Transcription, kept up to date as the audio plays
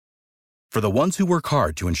For the ones who work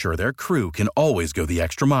hard to ensure their crew can always go the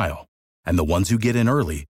extra mile, and the ones who get in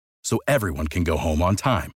early so everyone can go home on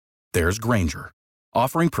time, there's Grainger,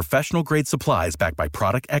 offering professional-grade supplies backed by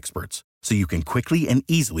product experts so you can quickly and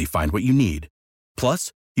easily find what you need.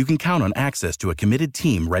 Plus, you can count on access to a committed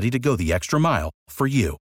team ready to go the extra mile for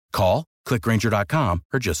you. Call, click Grainger.com,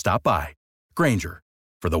 or just stop by. Grainger,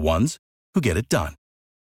 for the ones who get it done.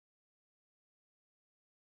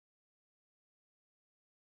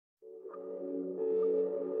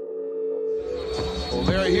 Well,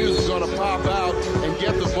 Larry Hughes is going to pop out and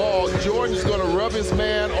get the ball. Jordan's going to rub his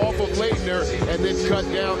man off of Leitner and then cut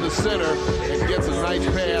down the center and gets a nice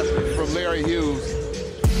pass from Larry Hughes.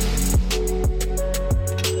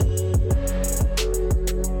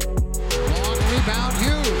 Long rebound,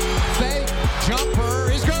 Hughes. Fake,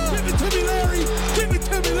 jumper is good. Give it to me, Larry. Give it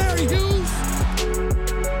to me, Larry Hughes.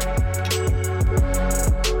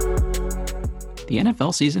 The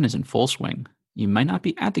NFL season is in full swing. You might not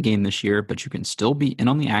be at the game this year, but you can still be in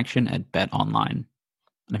on the action at BetOnline. And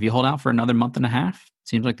if you hold out for another month and a half, it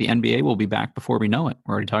seems like the NBA will be back before we know it.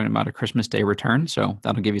 We're already talking about a Christmas Day return, so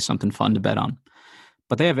that'll give you something fun to bet on.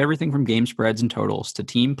 But they have everything from game spreads and totals to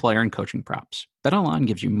team, player, and coaching props. BetOnline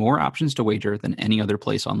gives you more options to wager than any other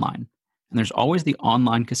place online. And there's always the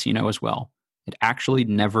online casino as well. It actually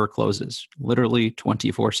never closes. Literally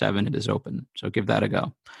 24/7 it is open, so give that a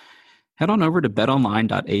go. Head on over to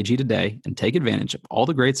betonline.ag today and take advantage of all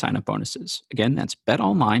the great sign-up bonuses. Again, that's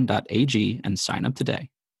betonline.ag and sign up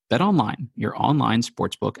today. BetOnline, your online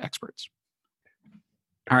sportsbook experts.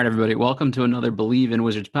 All right, everybody, welcome to another Believe in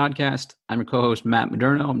Wizards podcast. I'm your co-host, Matt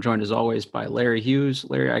Moderno. I'm joined, as always, by Larry Hughes.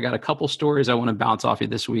 Larry, I got a couple stories I want to bounce off you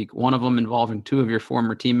this week. One of them involving two of your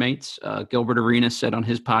former teammates. Gilbert Arenas said on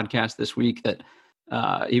his podcast this week that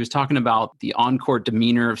he was talking about the on-court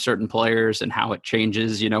demeanor of certain players and how it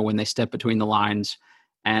changes, when they step between the lines.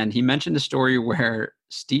 And he mentioned a story where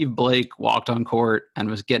Steve Blake walked on court and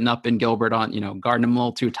was getting up in Gilbert on, guarding him a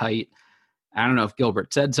little too tight. I don't know if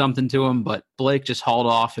Gilbert said something to him, but Blake just hauled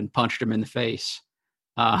off and punched him in the face,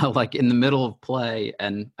 like in the middle of play.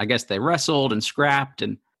 And I guess they wrestled and scrapped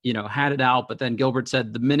and, had it out. But then Gilbert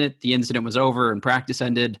said the minute the incident was over and practice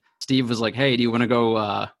ended, Steve was like, "Hey, do you want to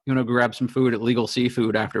go grab some food at Legal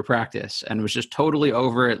Seafood after practice?" And was just totally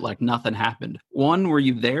over it, like nothing happened. One, were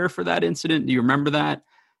you there for that incident? Do you remember that?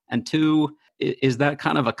 And two, is that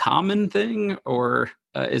kind of a common thing, or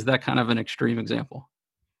is that kind of an extreme example?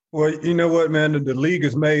 Well, you know what, man, the league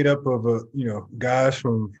is made up of, guys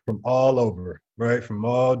from all over, right? From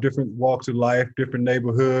all different walks of life, different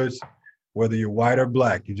neighborhoods, whether you're white or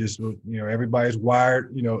black. You just, everybody's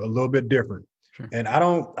wired, a little bit different. Sure. And I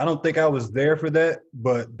don't think I was there for that,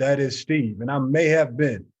 but that is Steve. And I may have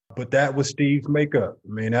been, but that was Steve's makeup.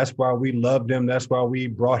 I mean, that's why we loved him. That's why we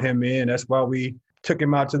brought him in. That's why we took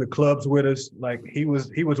him out to the clubs with us. Like he was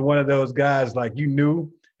one of those guys, like you knew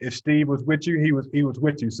if Steve was with you, he was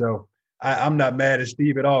with you. So I'm not mad at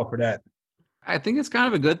Steve at all for that. I think it's kind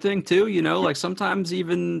of a good thing too, like sometimes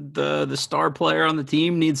even the star player on the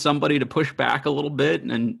team needs somebody to push back a little bit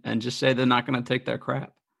and just say they're not going to take that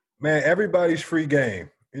crap. Man, everybody's free game.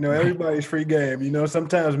 Everybody's free game.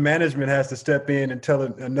 Sometimes management has to step in and tell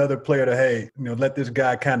another player to, hey, let this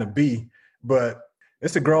guy kind of be. But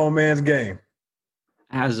it's a grown man's game.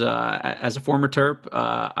 As a former Terp,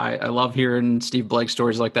 I love hearing Steve Blake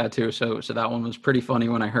stories like that too. So that one was pretty funny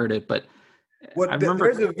when I heard it. But I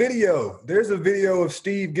remember there's a video. There's a video of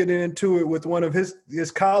Steve getting into it with one of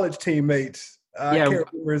his college teammates. I can't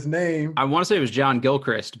remember his name. I want to say it was John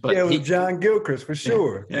Gilchrist, but it was John Gilchrist for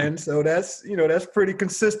sure. Yeah. And so that's pretty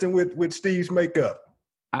consistent with Steve's makeup.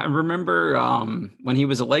 I remember when he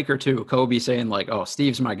was a Laker too, Kobe saying like, "Oh,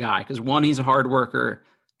 Steve's my guy," because one, he's a hard worker.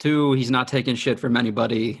 Two, he's not taking shit from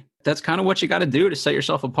anybody. That's kind of what you got to do to set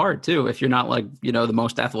yourself apart too. If you're not like, the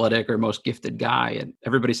most athletic or most gifted guy, and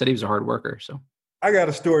everybody said he was a hard worker. So I got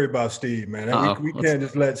a story about Steve, man. We can't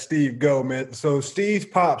just let Steve go, man. So Steve's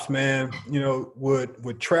pops, man,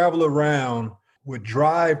 would travel around, would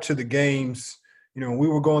drive to the games. When we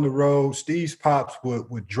were going the road, Steve's pops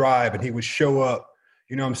would drive and he would show up,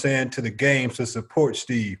 to the games to support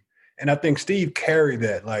Steve. And I think Steve carried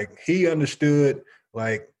that. Like he understood,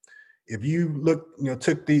 like, if you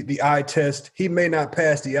took the eye test, he may not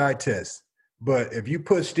pass the eye test. But if you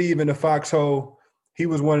put Steve in the foxhole, he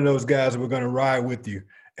was one of those guys that were going to ride with you.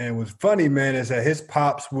 And what's funny, man, is that his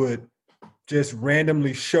pops would just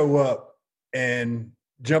randomly show up and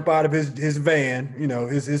jump out of his van,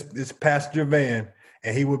 his passenger van,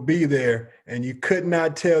 and he would be there. And you could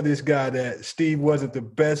not tell this guy that Steve wasn't the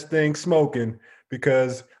best thing smoking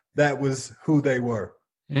because that was who they were.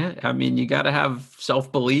 Yeah, I mean, you got to have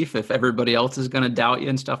self-belief if everybody else is going to doubt you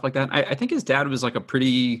and stuff like that. I think his dad was like a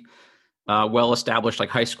pretty well-established like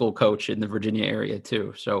high school coach in the Virginia area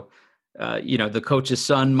too. So, the coach's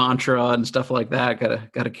son mantra and stuff like that,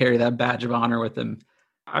 got to carry that badge of honor with him.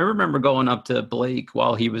 I remember going up to Blake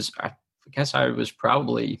while he was, I guess I was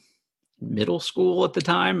probably middle school at the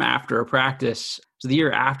time, after a practice. It was the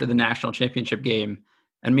year after the national championship game.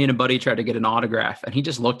 And me and a buddy tried to get an autograph, and he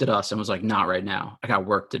just looked at us and was like, not right now. I got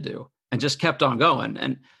work to do, and just kept on going.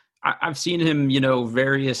 And I've seen him,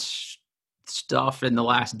 various stuff in the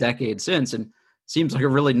last decade since, and seems like a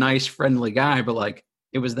really nice, friendly guy. But like,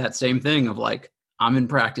 it was that same thing of like, I'm in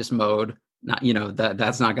practice mode. Not,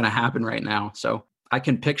 that's not going to happen right now. So I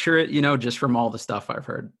can picture it, just from all the stuff I've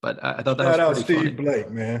heard. But I thought that was pretty funny. Steve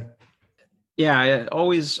Blake, man. Yeah,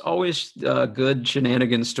 always good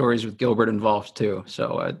shenanigans stories with Gilbert involved too.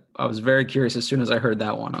 So I was very curious as soon as I heard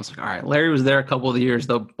that one. I was like, all right, Larry was there a couple of the years,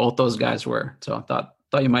 though both those guys were. So I thought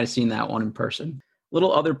you might have seen that one in person.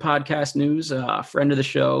 Little other podcast news. A friend of the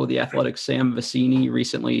show, the Athletic Sam Vecini,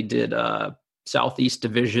 recently did Southeast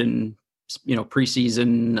Division,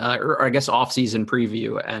 preseason or I guess off-season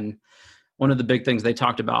preview. And one of the big things they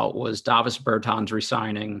talked about was Davis Bertans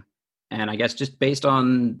resigning. And I guess just based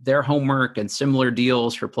on their homework and similar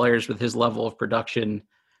deals for players with his level of production,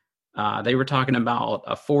 they were talking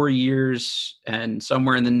about 4 years and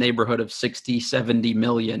somewhere in the neighborhood of 60, 70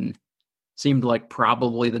 million seemed like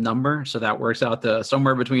probably the number. So that works out to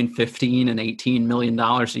somewhere between $15 and $18 million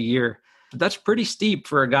a year. But that's pretty steep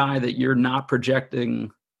for a guy that you're not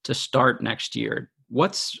projecting to start next year.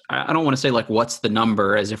 I don't want to say like, what's the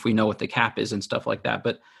number as if we know what the cap is and stuff like that,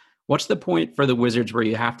 but what's the point for the Wizards where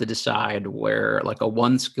you have to decide where like a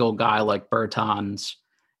one skill guy like Bertans,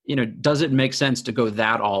 does it make sense to go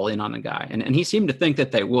that all in on a guy? And he seemed to think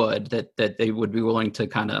that they would, that they would be willing to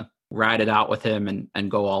kind of ride it out with him and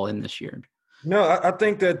go all in this year. No, I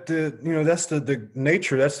think that that's the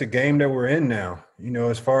nature, that's the game that we're in now.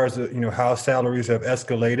 As far as how salaries have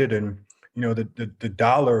escalated and the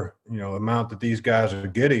dollar amount that these guys are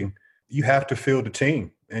getting, you have to field the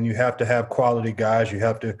team. And you have to have quality guys. You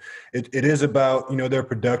have to. It is about their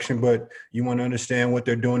production, but you want to understand what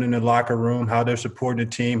they're doing in the locker room, how they're supporting the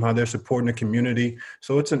team, how they're supporting the community.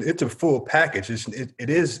 So it's a full package. It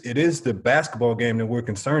is the basketball game that we're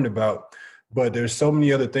concerned about, but there's so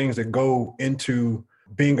many other things that go into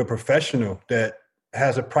being a professional that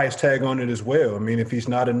has a price tag on it as well. I mean, if he's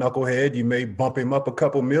not a knucklehead, you may bump him up a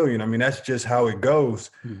couple million. I mean, that's just how it goes.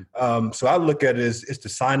 Mm-hmm. So I look at it as it's the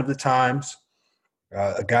sign of the times.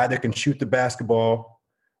 A guy that can shoot the basketball.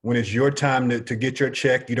 When it's your time to get your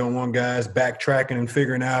check, you don't want guys backtracking and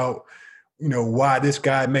figuring out, why this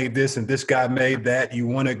guy made this and this guy made that. You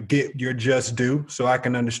want to get your just due. So I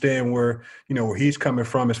can understand where he's coming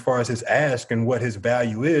from as far as his ask and what his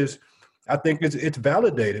value is. I think it's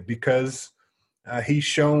validated because he's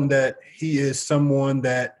shown that he is someone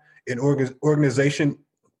that an organization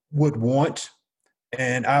would want.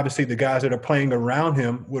 And obviously the guys that are playing around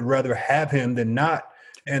him would rather have him than not.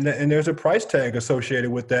 And there's a price tag associated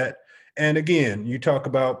with that. And again, you talk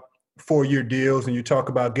about 4-year deals and you talk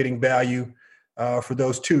about getting value for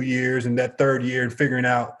those 2 years and that third year and figuring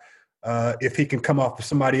out if he can come off of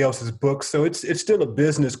somebody else's books. So it's still a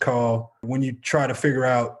business call when you try to figure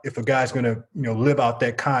out if a guy's going to live out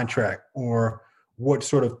that contract or what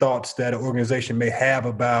sort of thoughts that an organization may have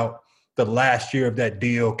about the last year of that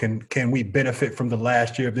deal. Can we benefit from the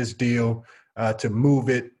last year of this deal to move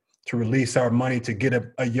it, to release our money, to get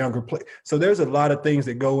a younger player? So there's a lot of things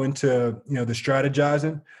that go into, the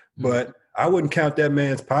strategizing, but I wouldn't count that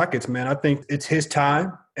man's pockets, man. I think it's his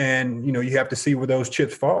time and, you have to see where those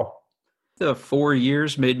chips fall. The 4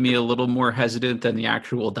 years made me a little more hesitant than the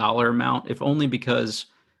actual dollar amount, if only because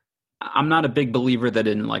I'm not a big believer that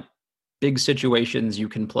in like big situations you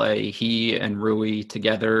can play he and Rui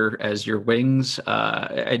together as your wings.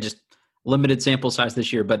 I just limited sample size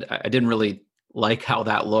this year, but I didn't really like how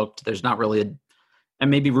that looked. There's not really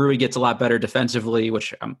and maybe Rui gets a lot better defensively,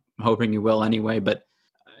 which I'm hoping he will anyway, but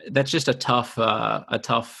that's just a tough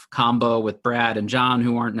combo with Brad and John,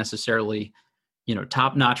 who aren't necessarily,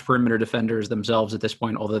 top-notch perimeter defenders themselves at this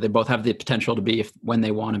point, although they both have the potential to be when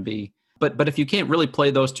they want to be. But if you can't really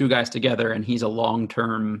play those two guys together and he's a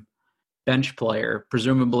long-term bench player,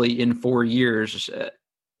 presumably in 4 years,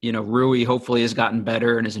 Rui hopefully has gotten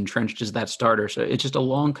better and is entrenched as that starter. So it's just a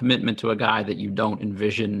long commitment to a guy that you don't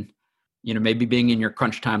envision, maybe being in your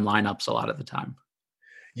crunch time lineups a lot of the time.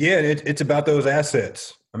 Yeah, it's about those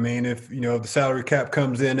assets. I mean, if the salary cap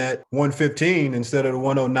comes in at 115 instead of the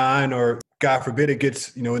 109, or God forbid it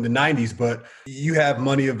gets, in the 90s, but you have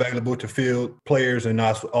money available to field players and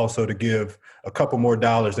also to give a couple more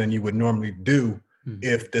dollars than you would normally do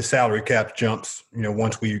if the salary cap jumps,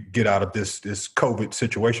 once we get out of this COVID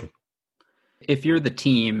situation. If you're the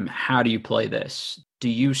team, how do you play this? Do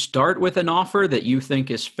you start with an offer that you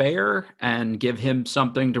think is fair and give him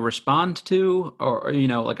something to respond to? Or,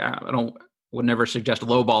 I would never suggest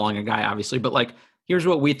lowballing a guy, obviously, but like, here's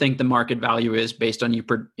what we think the market value is based on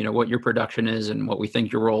what your production is and what we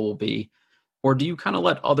think your role will be. Or do you kind of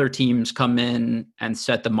let other teams come in and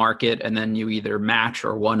set the market, and then you either match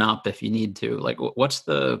or one up if you need to? Like, what's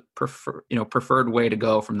the preferred way to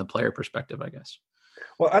go from the player perspective, I guess?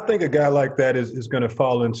 Well, I think a guy like that is going to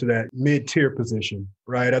fall into that mid-tier position,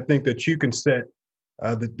 right? I think that you can set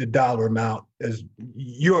the dollar amount as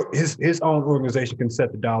his own organization can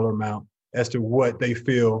set the dollar amount as to what they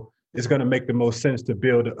feel is going to make the most sense to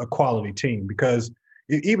build a quality team. Because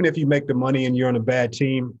even if you make the money and you're on a bad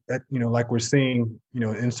team, that, like we're seeing,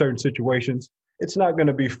 in certain situations, it's not going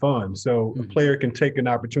to be fun. So a player can take an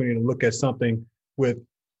opportunity to look at something with a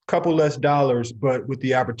couple less dollars, but with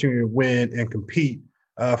the opportunity to win and compete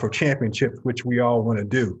for championships, which we all want to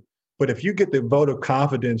do. But if you get the vote of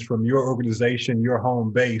confidence from your organization, your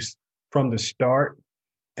home base from the start,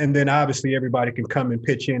 and then obviously everybody can come and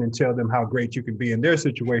pitch in and tell them how great you can be in their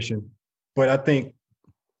situation. But I think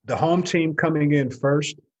the home team coming in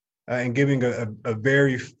first and giving a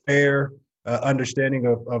very fair understanding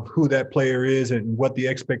of who that player is and what the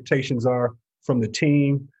expectations are from the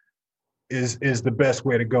team is the best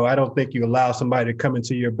way to go. I don't think you allow somebody to come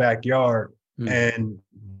into your backyard and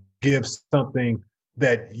give something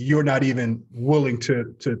that you're not even willing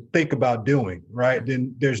to think about doing, right?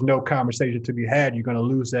 Then there's no conversation to be had. You're going to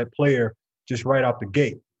lose that player just right off the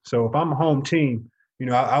gate. So if I'm a home team,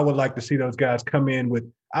 I would like to see those guys come in with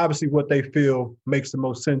obviously what they feel makes the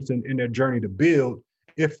most sense in their journey to build.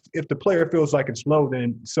 If the player feels like it's low,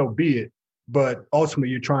 then so be it. But ultimately,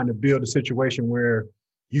 you're trying to build a situation where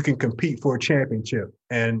you can compete for a championship.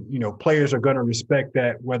 And, players are going to respect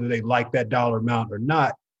that whether they like that dollar amount or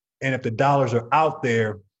not. And if the dollars are out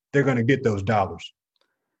there, they're going to get those dollars.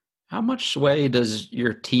 How much sway does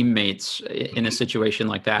your teammates in a situation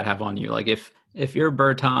like that have on you? Like if you're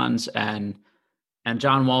Bertans and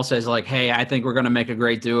John Wall says like, hey, I think we're going to make a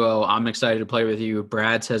great duo. I'm excited to play with you.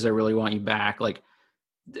 Brad says I really want you back. Like,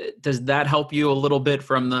 does that help you a little bit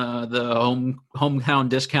from the hometown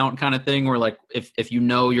discount kind of thing? Or like if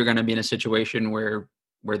you're going to be in a situation where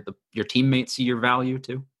your teammates see your value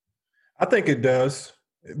too? I think it does,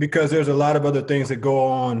 because there's a lot of other things that go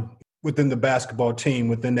on within the basketball team,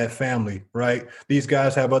 within that family, right? These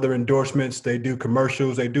guys have other endorsements. They do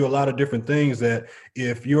commercials. They do a lot of different things that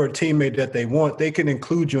if you're a teammate that they want, they can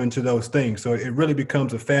include you into those things. So it really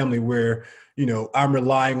becomes a family where, I'm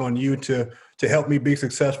relying on you to help me be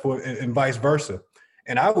successful and vice versa.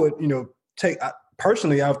 And I would,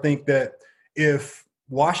 personally, I would think that if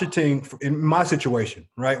Washington, in my situation,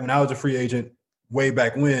 right, when I was a free agent way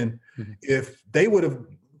back when, if they would have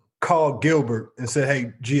called Gilbert and said,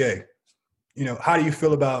 hey, GA, how do you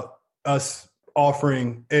feel about us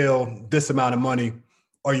offering L this amount of money?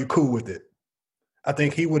 Are you cool with it? I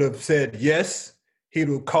think he would have said yes. He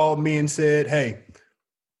would have called me and said, hey,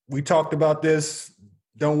 we talked about this.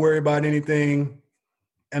 Don't worry about anything,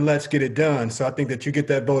 and let's get it done. So I think that you get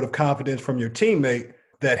that vote of confidence from your teammate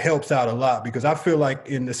that helps out a lot, because I feel like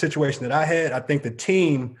in the situation that I had, I think the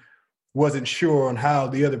team wasn't sure on how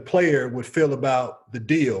the other player would feel about the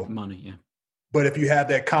deal. Money, yeah. But if you have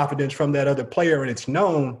that confidence from that other player and it's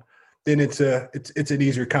known, then it's an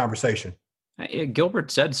easier conversation.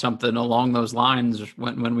 Gilbert said something along those lines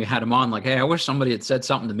when we had him on, like, hey, I wish somebody had said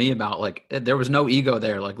something to me about, like, there was no ego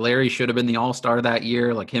there. Like, Larry should have been the all-star that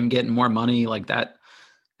year, like him getting more money, like that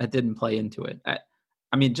didn't play into it.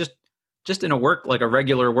 I mean, just in a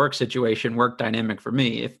regular work situation, work dynamic for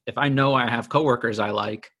me, if I know I have coworkers I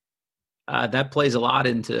like, that plays a lot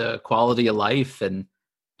into quality of life and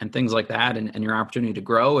things like that, and your opportunity to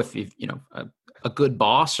grow. If you've, a good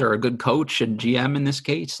boss or a good coach and GM in this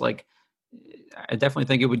case, like, I definitely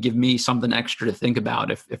think it would give me something extra to think about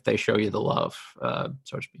if they show you the love,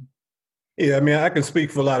 so to speak. Yeah, I mean, I can speak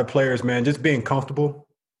for a lot of players, man, just being comfortable,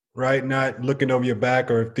 right? Not looking over your back,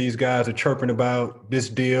 or if these guys are chirping about this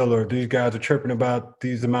deal, or these guys are chirping about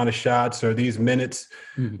these amount of shots or these minutes.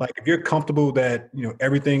 Mm-hmm. Like, if you're comfortable that,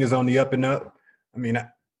 everything is on the up and up, I mean,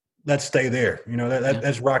 let's stay there.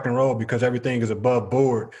 That's rock and roll, because everything is above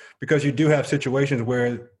board, because you do have situations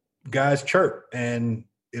where guys chirp, and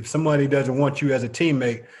if somebody doesn't want you as a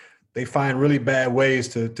teammate, they find really bad ways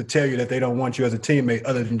to tell you that they don't want you as a teammate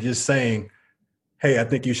other than just saying, hey, I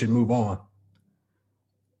think you should move on.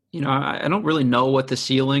 I don't really know what the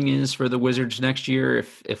ceiling is for the Wizards next year.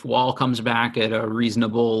 If Wall comes back at a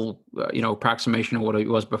reasonable, approximation of what it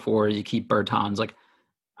was before, you keep Bertans. Like,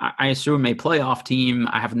 I assume a playoff team.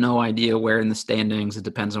 I have no idea where in the standings. It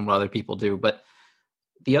depends on what other people do. But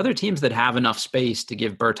the other teams that have enough space to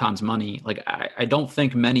give Bertans money, like I don't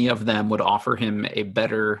think many of them would offer him a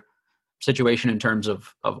better situation in terms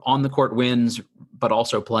of on the court wins, but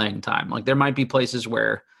also playing time. Like, there might be places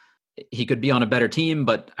where he could be on a better team,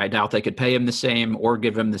 but I doubt they could pay him the same or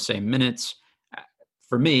give him the same minutes.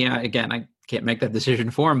 For me, again, I can't make that decision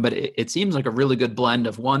for him, but it seems like a really good blend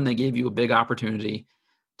of, one, they gave you a big opportunity.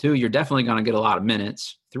 2, you're definitely going to get a lot of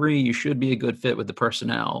minutes. 3, you should be a good fit with the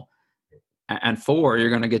personnel. And 4, you're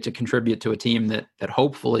going to get to contribute to a team that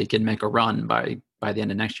hopefully can make a run by the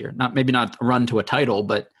end of next year. Maybe not a run to a title,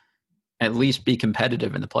 but at least be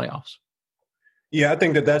competitive in the playoffs. Yeah, I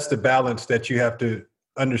think that's the balance that you have to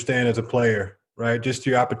understand as a player, right? Just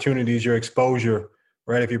your opportunities, your exposure,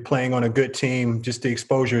 right? If you're playing on a good team, just the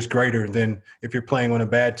exposure is greater than if you're playing on a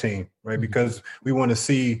bad team, right? Mm-hmm. Because we want to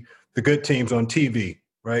see the good teams on TV,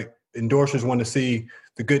 right? Endorsers want to see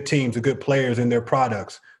the good teams, the good players and their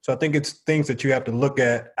products. So I think it's things that you have to look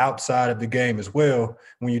at outside of the game as well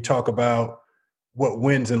when you talk about what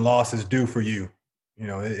wins and losses do for you.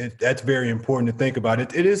 That's very important to think about.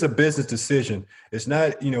 It is a business decision. It's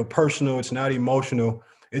not, personal. It's not emotional.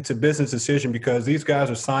 It's a business decision because these guys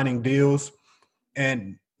are signing deals.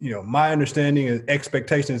 And, my understanding and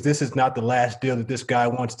expectation is this is not the last deal that this guy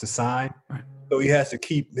wants to sign. Right. So he has to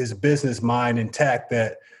keep his business mind intact,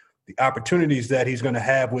 that the opportunities that he's going to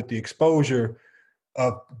have with the exposure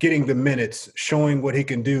of getting the minutes, showing what he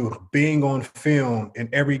can do, being on film in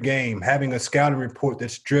every game, having a scouting report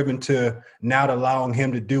that's driven to not allowing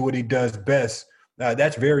him to do what he does best.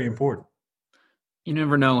 That's very important. You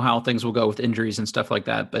never know how things will go with injuries and stuff like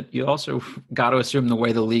that, but you also got to assume the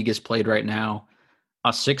way the league is played right now,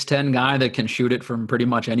 a 6'10" guy that can shoot it from pretty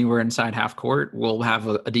much anywhere inside half court will have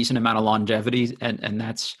a decent amount of longevity. And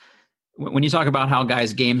that's when you talk about how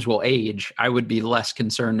guys' games will age, I would be less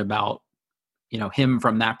concerned about him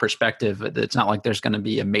from that perspective. It's not like there's going to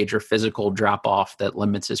be a major physical drop off that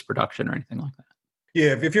limits his production or anything like that.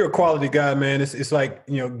 Yeah. If you're a quality guy, man, it's like,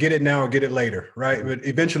 get it now or get it later. Right. But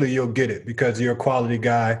eventually you'll get it because you're a quality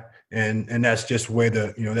guy. And that's just the way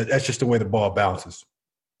that's just the way the ball bounces.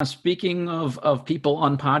 Speaking of people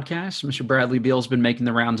on podcasts, Mr. Bradley Beal's been making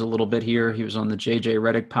the rounds a little bit here. He was on the JJ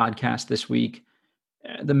Redick podcast this week.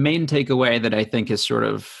 The main takeaway that I think has sort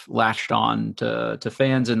of latched on to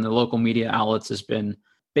fans and the local media outlets has been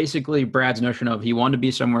basically Brad's notion of he wanted to be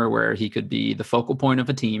somewhere where he could be the focal point of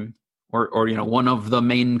a team or one of the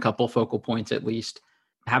main couple focal points at least,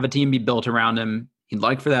 have a team be built around him. He'd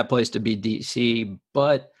like for that place to be DC,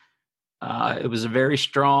 but it was a very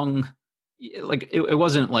strong, like it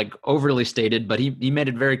wasn't like overly stated, but he made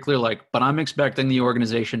it very clear, like, but I'm expecting the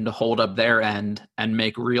organization to hold up their end and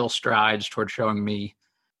make real strides toward showing me,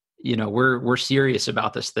 we're serious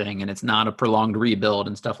about this thing and it's not a prolonged rebuild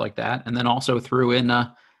and stuff like that. And then also threw in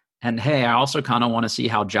and hey, I also kind of want to see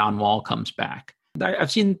how John Wall comes back.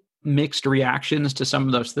 I've seen mixed reactions to some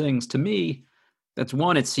of those things. To me, that's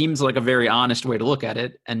one, it seems like a very honest way to look at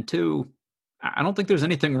it. And 2, I don't think there's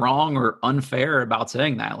anything wrong or unfair about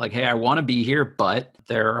saying that. Like, hey, I want to be here, but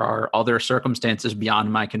there are other circumstances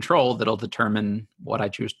beyond my control that'll determine what I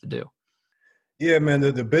choose to do. Yeah, man,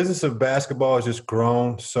 the business of basketball has just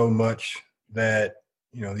grown so much that,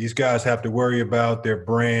 these guys have to worry about their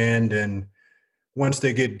brand. And once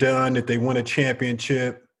they get done, if they win a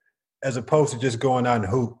championship, as opposed to just going out and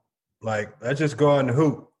hoop. Like, let's just go out and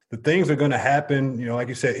hoop. The things are going to happen. Like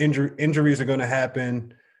you said, injuries are going to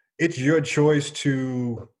happen. It's your choice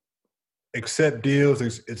to accept deals.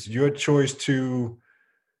 It's your choice to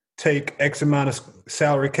take X amount of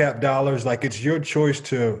salary cap dollars. Like, it's your choice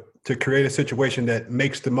to create a situation that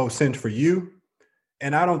makes the most sense for you.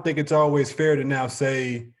 And I don't think it's always fair to now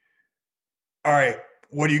say, all right,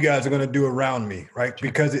 what are you guys going to do around me, right?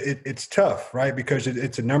 Because it's tough, right? Because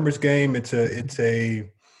it's a numbers game. It's a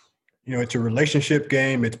relationship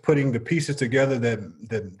game. It's putting the pieces together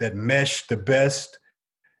that mesh the best.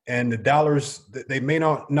 And the dollars, they may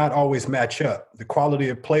not always match up. The quality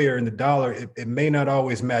of player and the dollar, it may not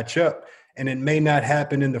always match up. And it may not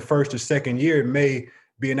happen in the first or second year. It may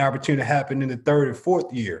be an opportunity to happen in the third or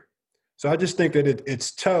fourth year. So I just think that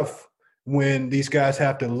it's tough when these guys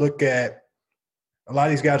have to look at, a lot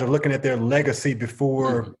of these guys are looking at their legacy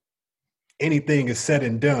before anything is said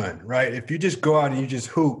and done, right? If you just go out and you just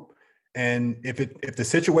hoop And if the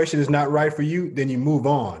situation is not right for you, then you move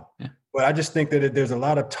on. Yeah. But I just think that there's a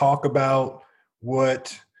lot of talk about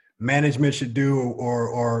what management should do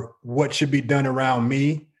or what should be done around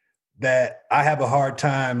me that I have a hard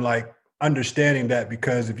time like understanding that,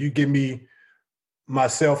 because if you give me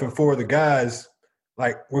myself and 4 of the guys,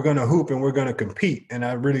 like we're going to hoop and we're going to compete. And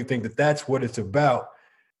I really think that that's what it's about.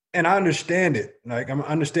 And I understand it. Like I'm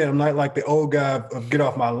not like the old guy of get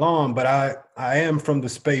off my lawn, but I am from the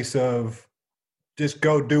space of just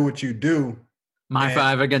go do what you do. My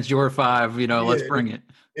 5 against your 5, let's bring it.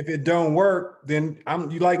 If it don't work, then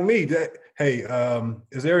you like me. Hey,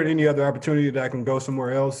 is there any other opportunity that I can go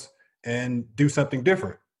somewhere else and do something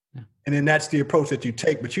different? Yeah. And then that's the approach that you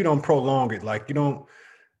take, but you don't prolong it. Like you don't,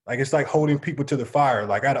 like it's like holding people to the fire.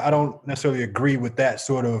 Like I don't necessarily agree with that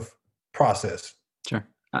sort of process. Sure.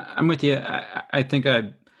 I'm with you. I think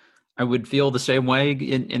I would feel the same way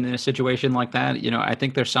in a situation like that. I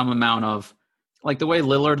think there's some amount of like the way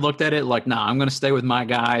Lillard looked at it, like, nah, I'm going to stay with my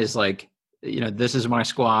guys. Like, this is my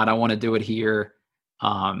squad. I want to do it here.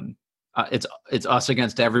 It's us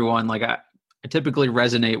against everyone. Like I typically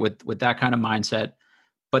resonate with that kind of mindset,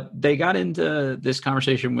 but they got into this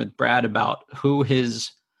conversation with Brad about who his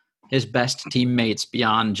best teammates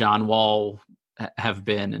beyond John Wall have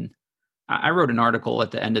been. And I wrote an article at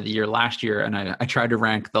the end of the year last year, and I tried to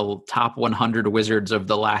rank the top 100 Wizards of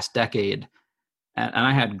the last decade. And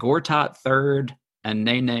I had Gortat 3rd and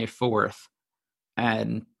Nene 4th.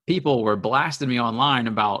 And people were blasting me online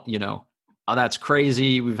about, oh, that's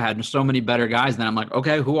crazy. We've had so many better guys. And I'm like,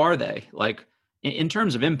 okay, who are they? Like in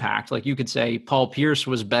terms of impact, like you could say Paul Pierce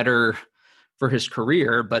was better for his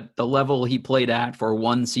career, but the level he played at for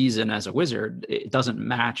one season as a Wizard, it doesn't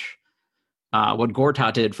match what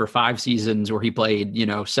Gortat did for 5 seasons where he played,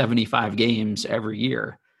 75 games every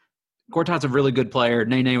year. Gortat's a really good player.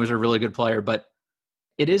 Nene was a really good player, but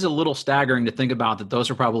it is a little staggering to think about that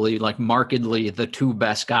those are probably like markedly the 2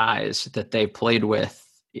 best guys that they've played with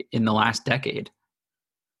in the last decade.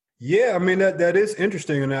 Yeah, I mean, that is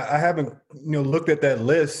interesting. And I haven't, looked at that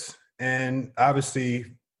list. And obviously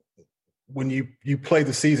when you play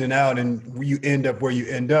the season out and you end up where you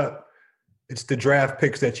end up, it's the draft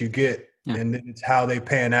picks that you get. Yeah. And then it's how they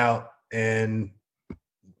pan out. And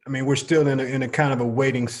I mean, we're still in a kind of a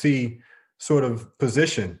wait and see sort of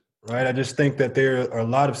position, right? I just think that there are a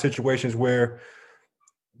lot of situations where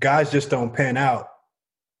guys just don't pan out.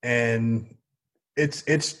 And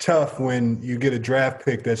it's tough when you get a draft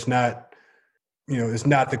pick that's not, it's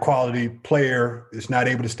not the quality player. It's not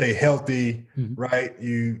able to stay healthy, right?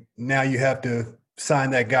 You have to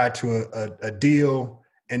sign that guy to a deal,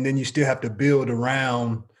 and then you still have to build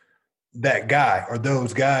around that guy or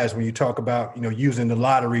those guys when you talk about, using the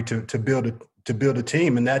lottery to build a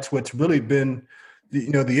team. And that's what's really been,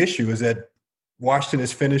 the issue is that Washington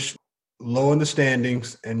has finished low in the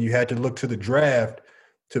standings, and you had to look to the draft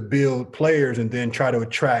to build players and then try to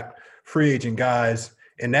attract free agent guys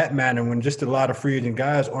in that manner, when just a lot of free agent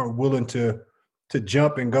guys aren't willing to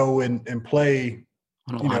jump and go and play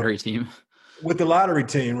on a lottery team with the lottery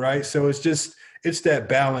team. Right. So it's that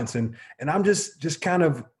balance. And I'm just kind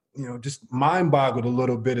of, just mind boggled a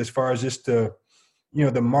little bit as far as just the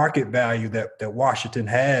market value that Washington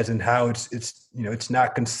has and how it's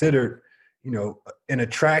not considered, an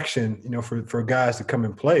attraction, for guys to come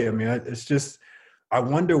and play. I mean, it's just, I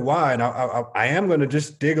wonder why. And I am going to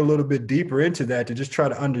just dig a little bit deeper into that to just try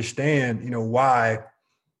to understand, why,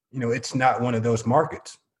 it's not one of those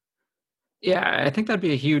markets. Yeah, I think that'd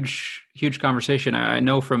be a huge, huge conversation. I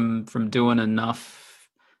know from doing enough,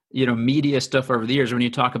 media stuff over the years, when you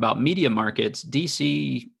talk about media markets,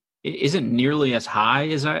 DC isn't nearly as high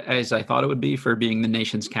as I thought it would be for being the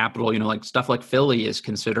nation's capital. Like stuff like Philly is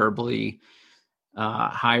considerably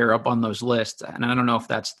higher up on those lists. And I don't know if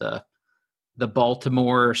that's the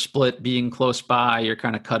Baltimore split being close by. You're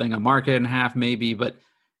kind of cutting a market in half maybe, but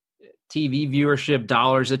TV viewership,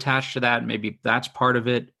 dollars attached to that, maybe that's part of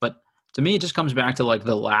it. But to me, it just comes back to like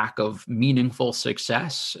the lack of meaningful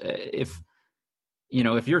success. If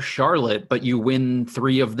you're Charlotte, but you win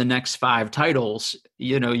 3 of the next 5 titles,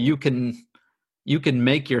 you can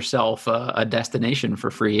make yourself a destination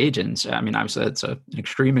for free agents. I mean, obviously that's an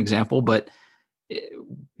extreme example, but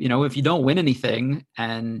if you don't win anything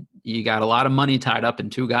and you got a lot of money tied up in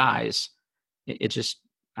 2 guys,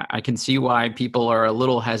 I can see why people are a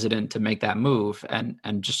little hesitant to make that move. And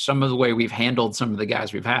just some of the way we've handled some of the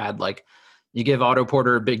guys we've had, like you give Otto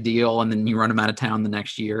Porter a big deal and then you run him out of town the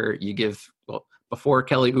next year. You give, before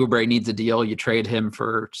Kelly Oubre needs a deal, you trade him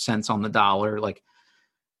for cents on the dollar. Like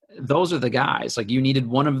those are the guys. Like you needed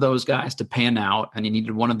one of those guys to pan out, and you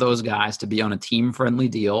needed one of those guys to be on a team-friendly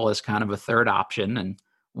deal as kind of a third option. And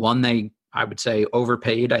One, I would say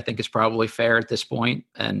overpaid, I think is probably fair at this point,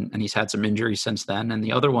 and he's had some injuries since then. And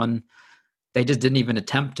the other one, they just didn't even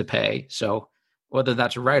attempt to pay. So whether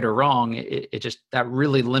that's right or wrong, it just, that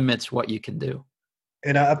really limits what you can do.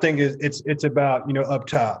 And I think it's about, up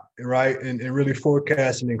top, right? And really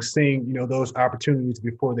forecasting and seeing, those opportunities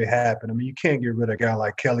before they happen. I mean, you can't get rid of a guy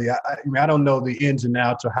like Kelly. I don't know the ins and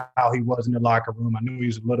outs of how he was in the locker room. I knew he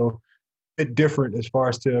was a little bit different as far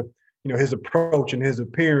as to, his approach and his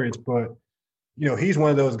appearance, but, he's one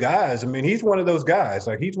of those guys. I mean, he's one of those guys.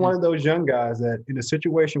 Like, he's one of those young guys that in a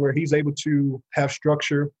situation where he's able to have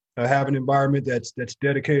structure, have an environment that's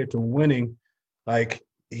dedicated to winning, like,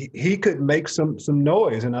 he could make some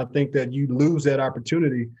noise. And I think that you lose that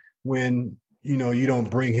opportunity when, you don't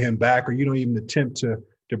bring him back, or you don't even attempt to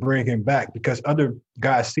bring him back, because other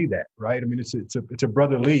guys see that, right? I mean, it's a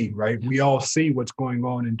brother league, right? We all see what's going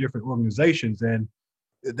on in different organizations, and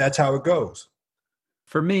that's how it goes.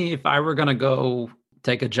 For me, if I were going to go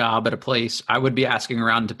take a job at a place, I would be asking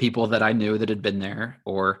around to people that I knew that had been there,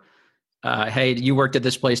 or, hey, you worked at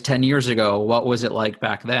this place 10 years ago. What was it like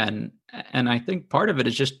back then? And I think part of it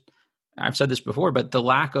is just, I've said this before, but the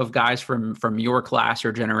lack of guys from your class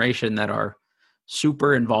or generation that are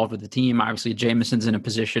super involved with the team. Obviously, Jameson's in a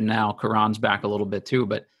position now. Karan's back a little bit too,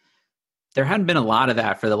 but there hadn't been a lot of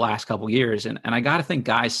that for the last couple of years. And I got to think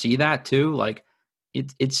guys see that too. Like,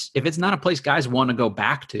 it's if it's not a place guys want to go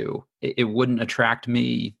back to, it wouldn't attract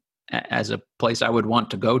me as a place I would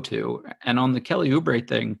want to go to. And on the Kelly Oubre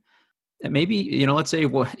thing, maybe, let's say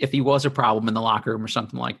if he was a problem in the locker room or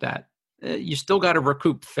something like that, you still got to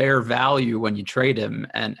recoup fair value when you trade him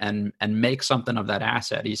and make something of that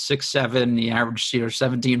asset. He's 6'7", he averaged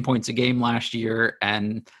 17 points a game last year,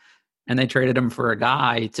 and they traded him for a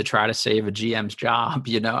guy to try to save a GM's job.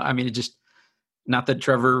 I mean, it just, not that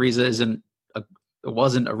Trevor Ariza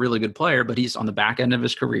wasn't a really good player, but he's on the back end of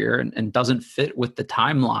his career and doesn't fit with the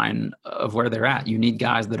timeline of where they're at. You need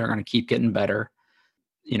guys that are going to keep getting better.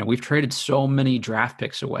 We've traded so many draft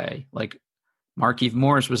picks away. Like, Markieff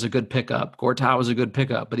Morris was a good pickup. Gortat was a good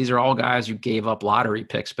pickup. But these are all guys you gave up lottery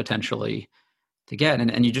picks potentially to get.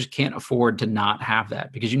 And you just can't afford to not have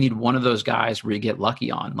that, because you need one of those guys where you get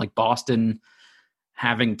lucky on. Like Boston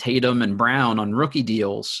having Tatum and Brown on rookie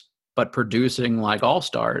deals, but producing like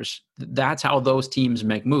all-stars. That's how those teams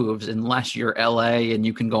make moves, unless you're LA and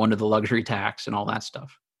you can go into the luxury tax and all that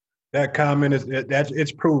stuff. That comment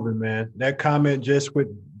it's proven, man. That comment just with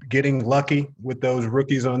getting lucky with those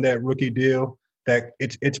rookies on that rookie deal, that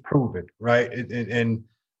it's proven, right? And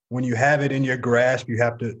when you have it in your grasp, you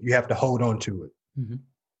have to hold on to it. Mm-hmm.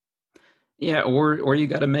 Yeah, or you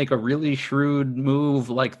got to make a really shrewd move,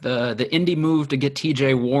 like the Indy move to get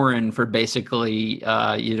TJ Warren for basically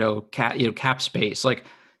cap space. Like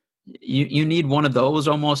you need one of those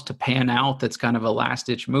almost to pan out. That's kind of a last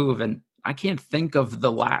ditch move, and I can't think of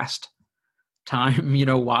the last time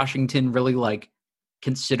Washington really like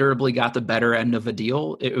considerably got the better end of a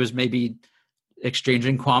deal. It was maybe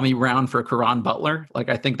exchanging Kwame Brown for Caron Butler. Like,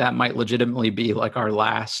 I think that might legitimately be like our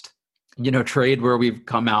last trade where we've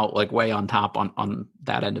come out like way on top on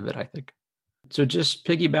that end of it, I think. So just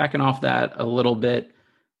piggybacking off that a little bit,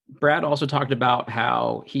 Brad also talked about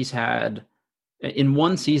how he's had, in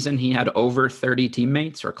one season, he had over 30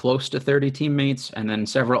 teammates or close to 30 teammates, and then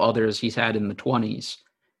several others he's had in the 20s.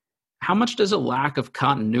 How much does a lack of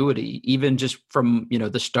continuity, even just from,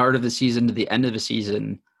 the start of the season to the end of the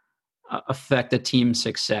season, affect a team's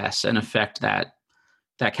success and affect that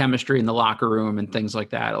chemistry in the locker room and things like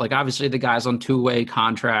that? Like, obviously the guys on two-way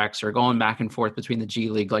contracts are going back and forth between the G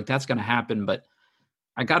League. Like, that's going to happen. But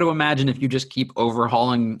I got to imagine if you just keep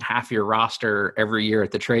overhauling half your roster every year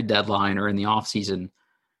at the trade deadline or in the offseason,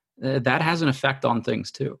 that has an effect on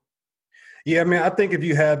things too. Yeah, I mean, I think if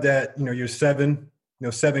you have that, you're seven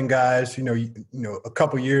guys, a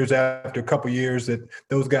couple years after a couple years that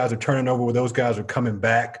those guys are turning over, where those guys are coming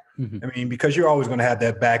back. Mm-hmm. I mean, because you're always going to have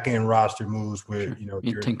that back end roster moves where, sure.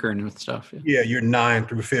 You're tinkering with stuff. Yeah, you're 9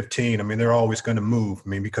 through 15. I mean, they're always going to move. I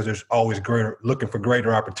mean, because there's always looking for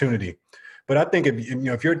greater opportunity. But I think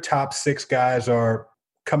if your top 6 guys are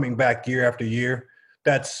coming back year after year,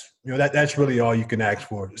 that's really all you can ask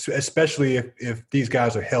for, especially if these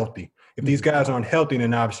guys are healthy. If these guys aren't healthy,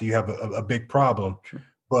 then obviously you have a big problem. Sure.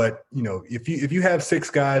 But, if you have 6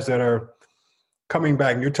 guys that are coming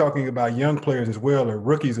back, and you're talking about young players as well, or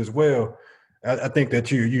rookies as well, I think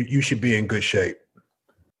that you should be in good shape.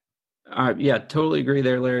 Yeah, totally agree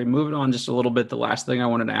there, Larry. Moving on just a little bit, the last thing I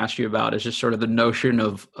wanted to ask you about is just sort of the notion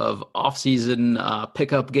of off-season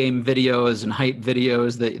pickup game videos and hype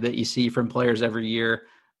videos that you see from players every year.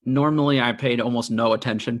 Normally, I paid almost no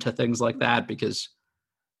attention to things like that because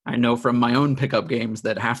I know from my own pickup games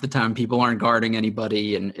that half the time people aren't guarding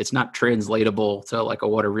anybody, and it's not translatable to like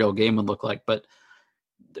what a real game would look like. But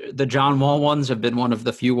the John Wall ones have been one of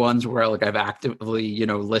the few ones where like I've actively,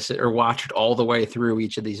 listened or watched all the way through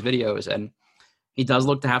each of these videos. And he does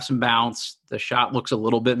look to have some bounce. The shot looks a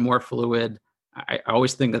little bit more fluid. I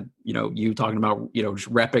always think that, you talking about, just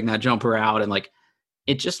repping that jumper out and like,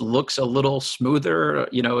 it just looks a little smoother.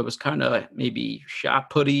 It was kind of maybe shot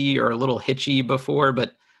putty or a little hitchy before,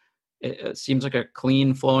 but it seems like a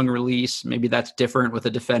clean flowing release. Maybe that's different with a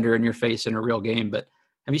defender in your face in a real game, but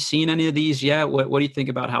have you seen any of these yet? What do you think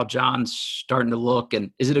about how John's starting to look?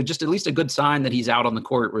 And is it just at least a good sign that he's out on the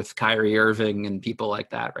court with Kyrie Irving and people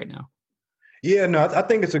like that right now? Yeah, no, I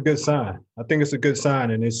think it's a good sign. I think it's a good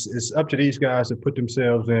sign, and it's up to these guys to put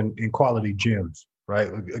themselves in quality gyms, right,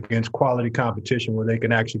 against quality competition where they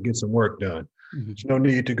can actually get some work done. Mm-hmm. There's no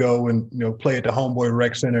need to go and play at the Homeboy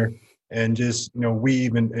Rec Center and just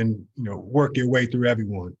weave and work your way through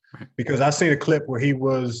everyone. Right. Because I seen a clip where he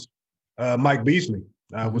was Mike Beasley.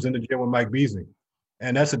 I was in the gym with Mike Beasley,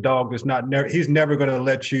 and that's a dog that's he's never going to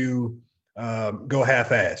let you go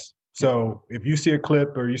half-ass. So if you see a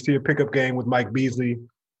clip or you see a pickup game with Mike Beasley,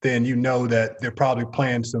 then you know that they're probably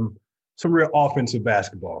playing some real offensive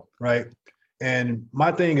basketball, right? And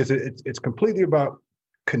my thing is it's completely about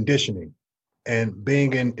conditioning and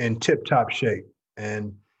being in tip-top shape.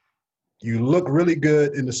 And you look really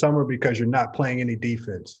good in the summer because you're not playing any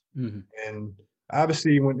defense. Mm-hmm. And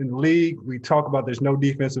obviously, when in the league, we talk about there's no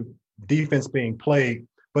defense being played,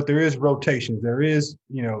 but there is rotations. There is,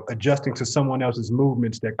 adjusting to someone else's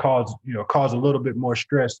movements that cause a little bit more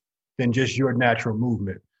stress than just your natural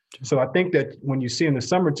movement. So I think that when you see in the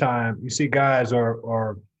summertime, you see guys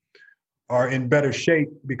are in better shape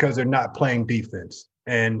because they're not playing defense.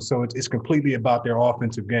 And so it's completely about their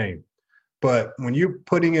offensive game. But when you're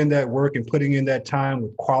putting in that work and putting in that time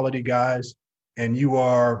with quality guys, and you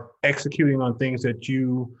are executing on things that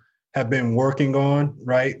you have been working on,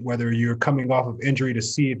 right? Whether you're coming off of injury to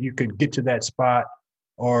see if you could get to that spot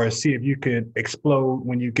or see if you could explode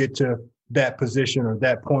when you get to that position or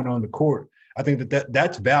that point on the court. I think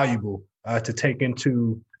that's valuable to take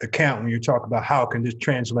into account when you talk about how can this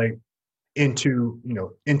translate into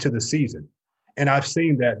the season. And I've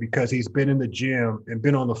seen that because he's been in the gym and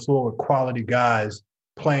been on the floor with quality guys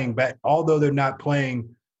playing back, although they're not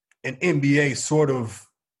playing an NBA sort of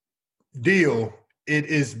deal, it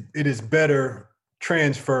is better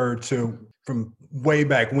transferred from way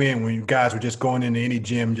back when you guys were just going into any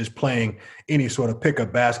gym, just playing any sort of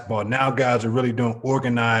pickup basketball. Now guys are really doing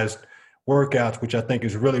organized workouts, which I think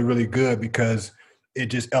is really, really good because it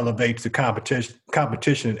just elevates the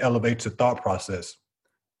competition and elevates the thought process.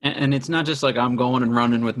 And it's not just like I'm going and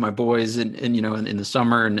running with my boys in the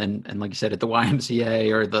summer and like you said, at the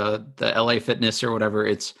YMCA or the LA Fitness or whatever.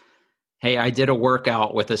 It's, hey, I did a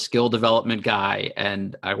workout with a skill development guy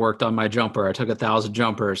and I worked on my jumper. I took 1,000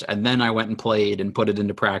 jumpers and then I went and played and put it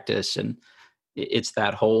into practice. And it's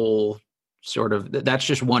that whole sort of, that's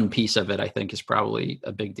just one piece of it, I think is probably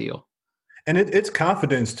a big deal. And it's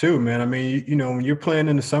confidence too, man. I mean, when you're playing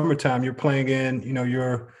in the summertime, you're playing in,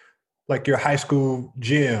 your high school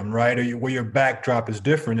gym, right? Or where your backdrop is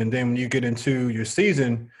different. And then when you get into your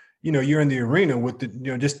season, you're in the arena with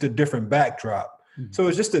just a different backdrop. Mm-hmm. So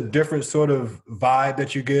it's just a different sort of vibe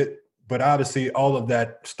that you get. But obviously all of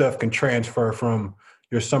that stuff can transfer from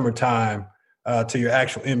your summertime to your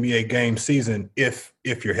actual NBA game season if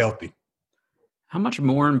you're healthy. How much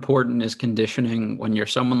more important is conditioning when you're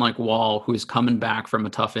someone like Wall, who's coming back from a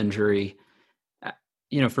tough injury?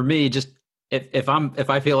 For me, just if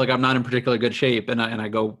I feel like I'm not in particularly good shape and I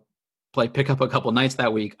go pick up a couple nights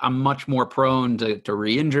that week, I'm much more prone to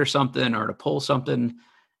re-injure something or to pull something.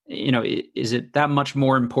 Is it that much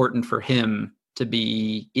more important for him to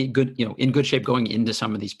be in good shape going into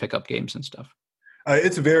some of these pickup games and stuff?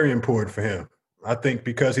 It's very important for him. I think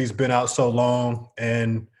because he's been out so long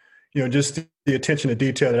and, just the attention to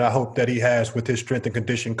detail that I hope that he has with his strength and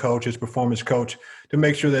condition coach, his performance coach, to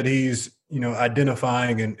make sure that he's,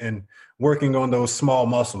 identifying and working on those small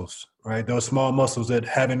muscles, right? Those small muscles that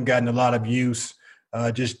haven't gotten a lot of use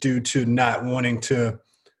just due to not wanting to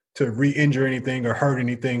re-injure anything or hurt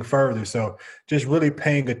anything further. So just really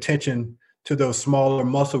paying attention to those smaller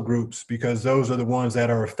muscle groups because those are the ones that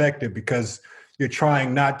are effective because you're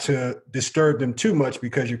trying not to disturb them too much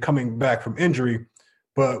because you're coming back from injury.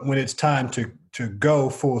 But when it's time to go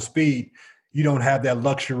full speed, you don't have that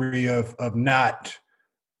luxury of not,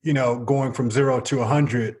 going from 0 to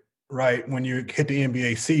 100, right? When you hit the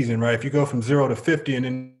NBA season, right? If you go from 0 to 50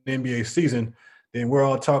 in the NBA season, then we're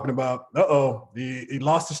all talking about, he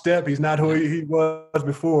lost a step. He's not who he was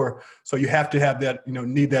before. So you have to have that,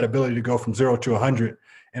 need that ability to go from 0 to 100.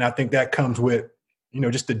 And I think that comes with,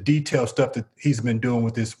 just the detailed stuff that he's been doing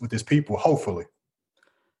with his people, hopefully.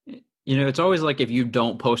 It's always like if you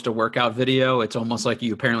don't post a workout video, it's almost like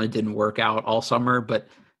you apparently didn't work out all summer. But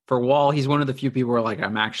for Wall, he's one of the few people who are like,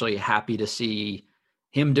 I'm actually happy to see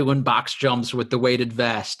him doing box jumps with the weighted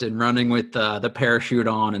vest and running with the parachute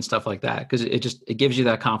on and stuff like that. Because it gives you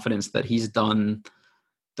that confidence that he's done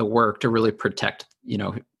the work to really protect,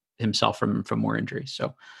 himself from more injuries.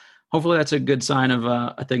 So hopefully that's a good sign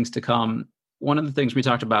of things to come. One of the things we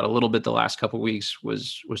talked about a little bit the last couple of weeks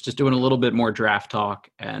was just doing a little bit more draft talk.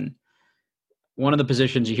 And one of the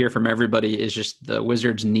positions you hear from everybody is just the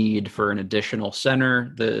Wizards' need for an additional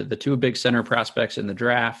center. The two big center prospects in the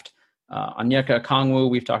draft, Onyeka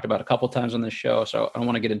Okongwu, we've talked about a couple times on this show, so I don't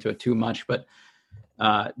want to get into it too much. But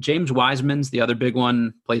James Wiseman's the other big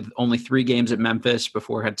one, played only 3 games at Memphis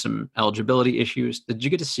before had some eligibility issues. Did you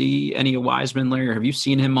get to see any of Wiseman, Larry? Or have you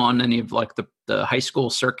seen him on any of like the high school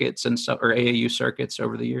circuits and stuff, or AAU circuits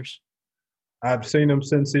over the years? I've seen him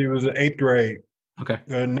since he was in 8th grade. Okay.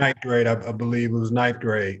 9th grade, I believe it was 9th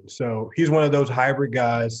grade. So he's one of those hybrid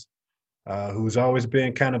guys who's always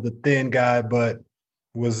been kind of the thin guy, but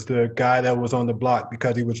was the guy that was on the block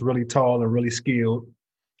because he was really tall and really skilled.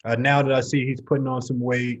 Now that I see he's putting on some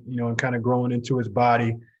weight, and kind of growing into his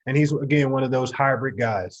body. And he's, again, one of those hybrid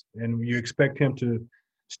guys. And you expect him to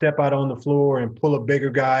step out on the floor and pull a bigger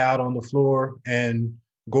guy out on the floor and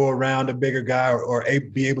go around a bigger guy or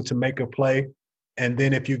be able to make a play. And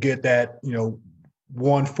then if you get that,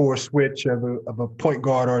 1-4 switch of a point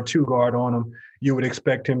guard or a 2 guard on him, you would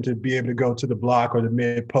expect him to be able to go to the block or the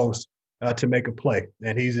mid post to make a play.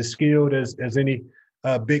 And he's as skilled as any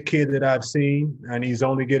big kid that I've seen, and he's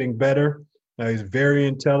only getting better. He's very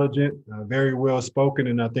intelligent, very well spoken,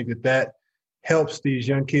 and I think that helps these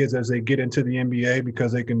young kids as they get into the NBA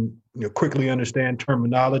because they can quickly understand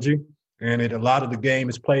terminology, and a lot of the game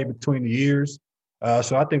is played between the ears.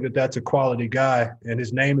 So I think that's a quality guy, and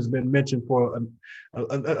his name has been mentioned for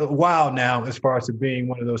a while now as far as it being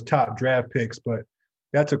one of those top draft picks, but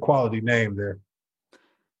that's a quality name there.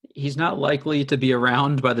 He's not likely to be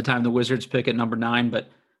around by the time the Wizards pick at number 9, but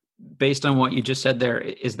based on what you just said there,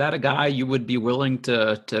 is that a guy you would be willing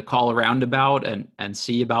to call around about and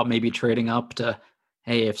see about maybe trading up to,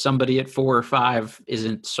 hey, if somebody at 4 or 5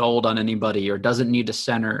 isn't sold on anybody or doesn't need a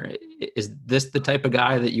center, is this the type of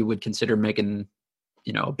guy that you would consider making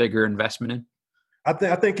a bigger investment in? I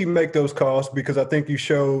think you make those calls because I think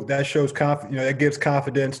that shows confidence. That gives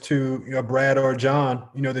confidence to Brad or John.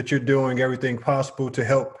 That you're doing everything possible to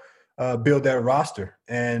help build that roster.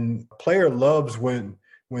 And a player loves when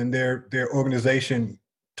their organization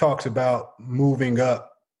talks about moving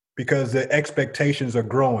up because the expectations are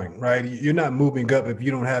growing. Right? You're not moving up if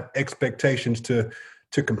you don't have expectations to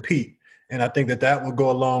compete. And I think that will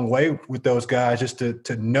go a long way with those guys just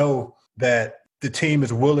to know that the team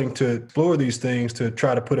is willing to explore these things to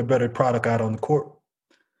try to put a better product out on the court.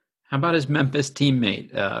 How about his Memphis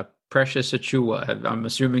teammate, Precious Achiuwa? I'm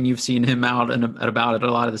assuming you've seen him out and about at a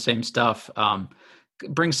lot of the same stuff.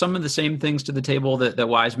 Brings some of the same things to the table that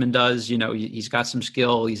Wiseman does. He's got some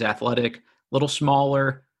skill. He's athletic, a little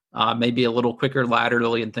smaller, maybe a little quicker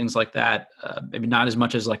laterally and things like that. Maybe not as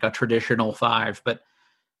much as like a traditional 5, but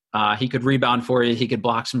he could rebound for you. He could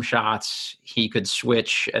block some shots. He could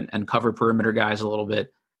switch and cover perimeter guys a little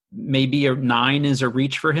bit. Maybe a 9 is a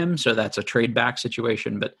reach for him, so that's a trade back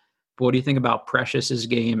situation. But what do you think about Precious's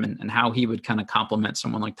game and how he would kind of complement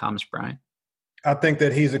someone like Thomas Bryant? I think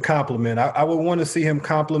that he's a compliment. I would want to see him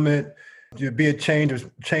complement, be a change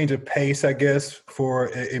of pace, I guess, for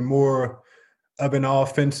a more of an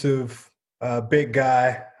offensive big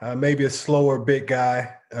guy, maybe a slower big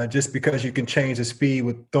guy. Just because you can change the speed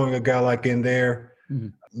with throwing a guy like in there,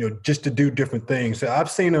 just to do different things. So I've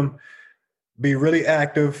seen him be really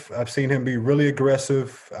active. I've seen him be really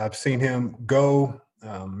aggressive. I've seen him go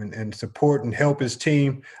and support and help his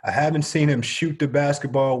team. I haven't seen him shoot the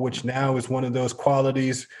basketball, which now is one of those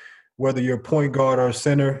qualities, whether you're a point guard or a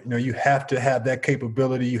center, you have to have that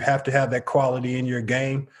capability. You have to have that quality in your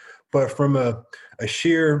game. But from a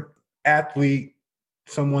sheer athlete,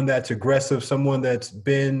 someone that's aggressive, someone that's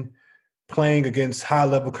been playing against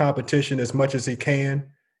high-level competition as much as he can.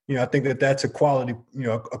 I think that's a quality,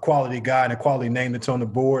 a quality guy and a quality name that's on the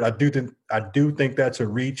board. I do think that's a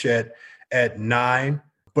reach at 9.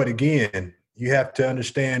 But again, you have to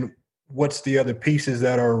understand what's the other pieces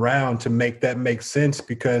that are around to make that make sense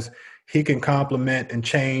because he can complement and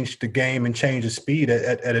change the game and change the speed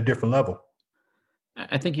at a different level.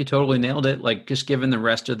 I think you totally nailed it. Like, just given the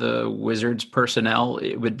rest of the Wizards personnel,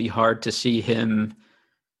 it would be hard to see him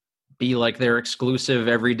be like their exclusive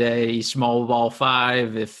everyday small ball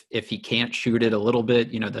five if he can't shoot it a little bit.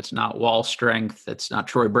 That's not Wall strength. That's not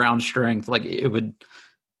Troy Brown strength. Like, it would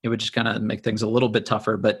just kind of make things a little bit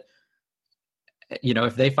tougher. But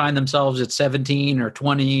if they find themselves at 17 or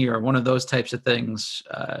 20 or one of those types of things,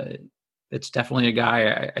 it's definitely a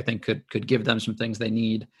guy I think could give them some things they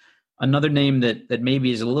need. Another name that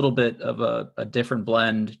maybe is a little bit of a different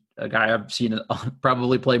blend, a guy I've seen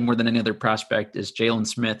probably play more than any other prospect, is Jalen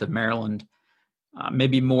Smith of Maryland.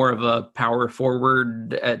 Maybe more of a power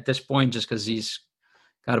forward at this point, just because he's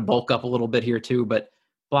got to bulk up a little bit here too, but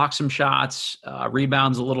blocks some shots,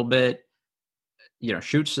 rebounds a little bit,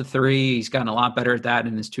 shoots the three. He's gotten a lot better at that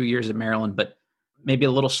in his 2 years at Maryland, but maybe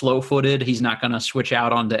a little slow-footed. He's not going to switch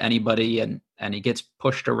out onto anybody, and he gets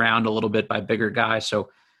pushed around a little bit by bigger guys. So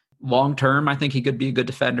long-term, I think he could be a good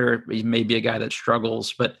defender. He may be a guy that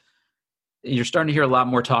struggles, but you're starting to hear a lot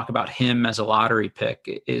more talk about him as a lottery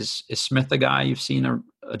pick. Is Smith the guy you've seen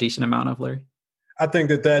a decent amount of, Larry? I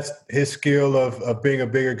think that's his skill of being a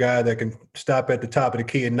bigger guy that can stop at the top of the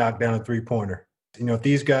key and knock down a three-pointer. If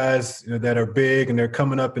these guys that are big and they're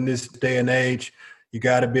coming up in this day and age, you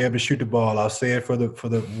got to be able to shoot the ball. I'll say it for the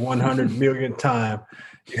 100 millionth time.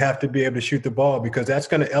 You have to be able to shoot the ball because that's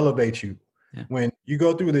going to elevate you. Yeah. When you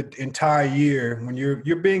go through the entire year, when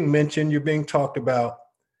you're being mentioned, you're being talked about,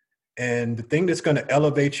 and the thing that's going to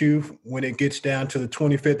elevate you when it gets down to the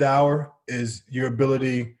 25th hour is your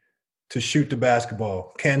ability to shoot the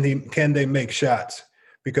basketball. Can they make shots?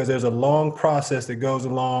 Because there's a long process that goes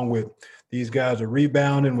along with these guys are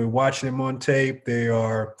rebounding. We're watching them on tape. They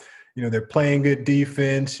are, they're playing good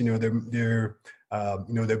defense. They're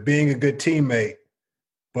being a good teammate.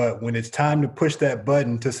 But when it's time to push that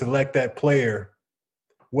button to select that player,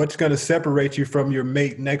 what's going to separate you from your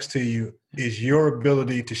mate next to you is your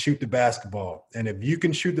ability to shoot the basketball. And if you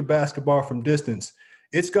can shoot the basketball from distance,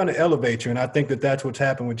 it's going to elevate you. And I think that's what's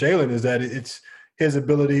happened with Jalen is that it's his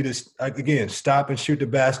ability to, again, stop and shoot the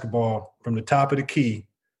basketball from the top of the key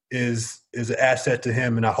is an asset to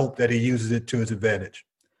him. And I hope that he uses it to his advantage.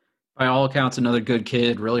 By all accounts, another good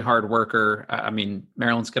kid, really hard worker. I mean,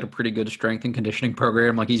 Maryland's got a pretty good strength and conditioning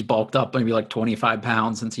program. Like, he's bulked up maybe like 25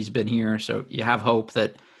 pounds since he's been here. So you have hope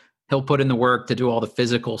that he'll put in the work to do all the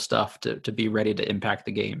physical stuff to be ready to impact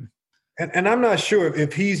the game. And I'm not sure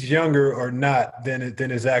if he's younger or not than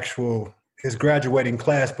his graduating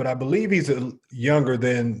class, but I believe he's younger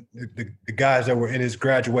than the guys that were in his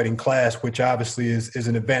graduating class, which obviously is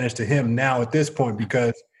an advantage to him now at this point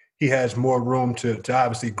because he has more room to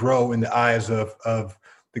obviously grow in the eyes of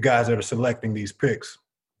the guys that are selecting these picks.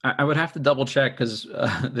 I would have to double check because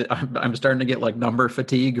I'm starting to get like number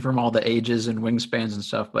fatigue from all the ages and wingspans and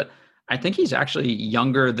stuff. But I think he's actually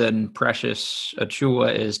younger than Precious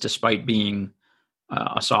Achiuwa is, despite being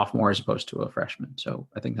a sophomore as opposed to a freshman. So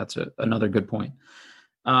I think that's another good point.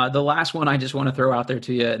 The last one I just want to throw out there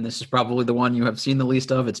to you, and this is probably the one you have seen the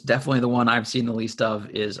least of. It's definitely the one I've seen the least of,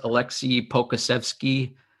 is Aleksej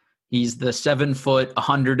Pokusevski. He's the 7-foot,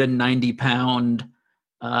 190-pound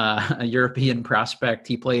European prospect.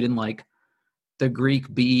 He played in like the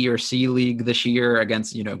Greek B or C league this year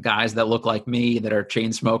against, guys that look like me that are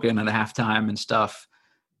chain smoking at halftime and stuff.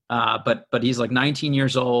 But he's like 19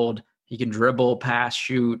 years old. He can dribble, pass,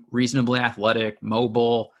 shoot, reasonably athletic,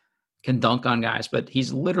 mobile, can dunk on guys. But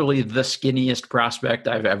he's literally the skinniest prospect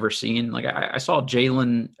I've ever seen. Like I saw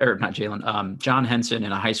John Henson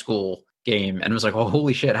in a high school game and was like, oh,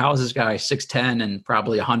 holy shit, how is this guy 6'10" and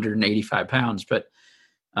probably 185 pounds? But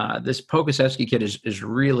this Pokusevski kid is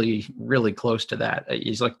really, really close to that.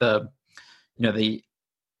 He's like the anorexic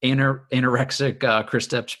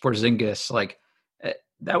Kristaps Porzingis. Like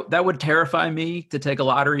that would terrify me to take a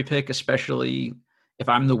lottery pick, especially if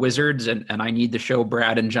I'm the Wizards and I need to show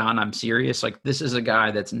Brad and John I'm serious. Like, this is a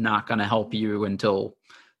guy that's not going to help you until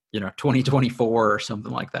 2024 or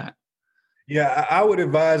something like that. Yeah, I would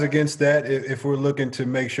advise against that if we're looking to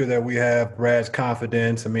make sure that we have Brad's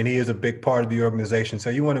confidence. I mean, he is a big part of the organization. So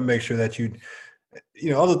you want to make sure that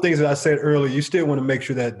all the things that I said earlier, you still want to make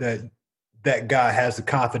sure that guy has the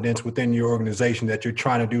confidence within your organization that you're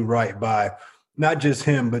trying to do right by not just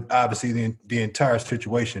him, but obviously the entire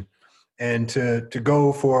situation. And to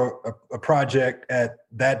go for a project at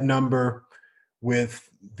that number with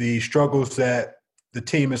the struggles that the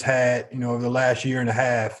team has had, over the last year and a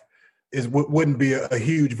half, wouldn't be a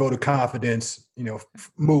huge vote of confidence,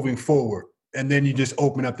 moving forward. And then you just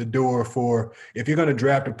open up the door for, if you're going to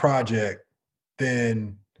draft a project,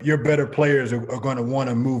 then your better players are going to want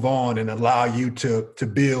to move on and allow you to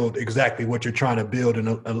build exactly what you're trying to build and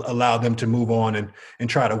allow them to move on and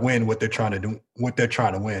try to win what they're trying to do, what they're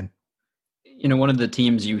trying to win. You know, one of the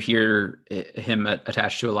teams you hear him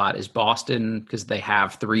attached to a lot is Boston, because they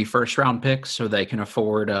have 3 first-round picks, so they can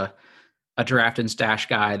afford a draft and stash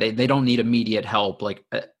guy. They don't need immediate help. Like,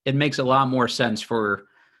 it makes a lot more sense for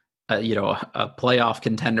a playoff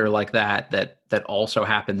contender like that also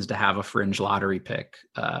happens to have a fringe lottery pick.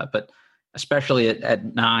 But especially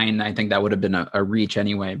at 9, I think that would have been a reach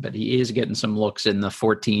anyway. But he is getting some looks in the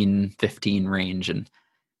 14-15 range, and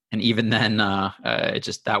even then,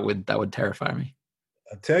 that would terrify me.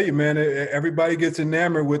 I tell you, man, everybody gets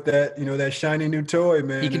enamored with that, that shiny new toy,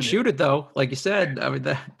 man. He can shoot it though, like you said. I mean,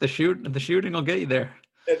 the shooting will get you there.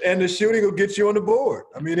 And the shooting will get you on the board.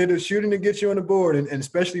 I mean, it is shooting to get you on the board, and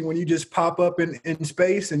especially when you just pop up in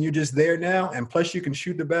space and you're just there now. And plus, you can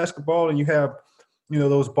shoot the basketball, and you have,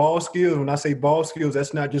 those ball skills. When I say ball skills,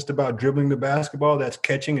 that's not just about dribbling the basketball. That's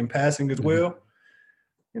catching and passing as well.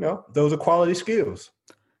 Those are quality skills.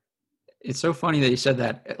 It's so funny that you said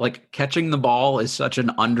that. Like, catching the ball is such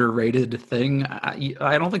an underrated thing.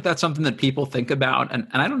 I don't think that's something that people think about. And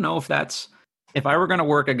I don't know if I were going to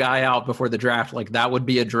work a guy out before the draft, like, that would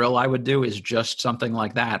be a drill I would do, is just something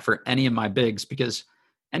like that for any of my bigs, because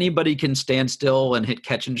anybody can stand still and hit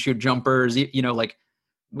catch and shoot jumpers. Like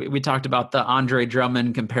we talked about the Andre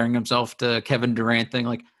Drummond comparing himself to Kevin Durant thing.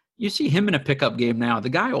 Like, you see him in a pickup game now, the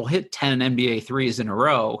guy will hit 10 NBA threes in a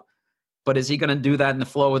row. But is he going to do that in the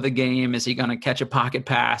flow of the game? Is he going to catch a pocket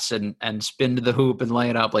pass and spin to the hoop and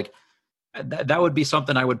lay it up? Like, that would be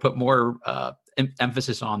something I would put more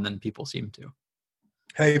emphasis on than people seem to.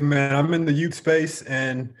 Hey, man, I'm in the youth space,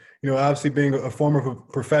 and, obviously being a former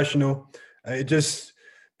professional,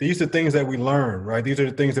 these are things that we learn, right? These are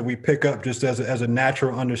the things that we pick up just as a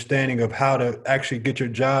natural understanding of how to actually get your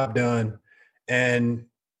job done. And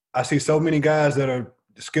I see so many guys that are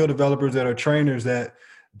skill developers, that are trainers, that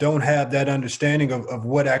don't have that understanding of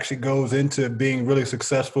what actually goes into being really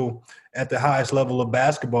successful at the highest level of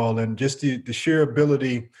basketball, and just the sheer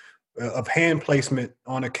ability of hand placement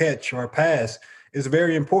on a catch or a pass is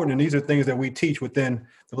very important. And these are things that we teach within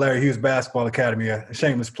the Larry Hughes Basketball Academy. A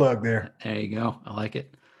shameless plug there. There you go. I like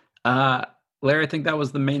it. Larry, I think that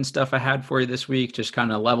was the main stuff I had for you this week, just kind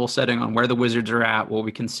of level setting on where the Wizards are at. What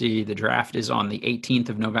we can see, the draft is on the 18th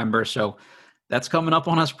of November. So that's coming up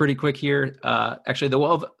on us pretty quick here. Actually,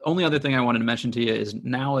 the only other thing I wanted to mention to you is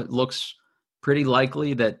now it looks pretty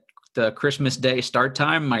likely that the Christmas Day start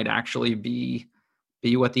time might actually be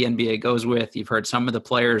what the NBA goes with. You've heard some of the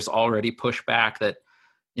players already push back that,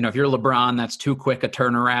 if you're LeBron, that's too quick a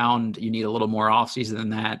turnaround. You need a little more offseason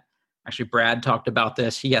than that. Actually, Brad talked about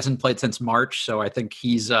this. He hasn't played since March, so I think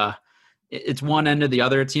he's it's one end or the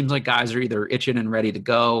other. It seems like guys are either itching and ready to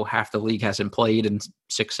go. Half the league hasn't played in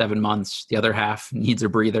 6-7 months. The other half needs a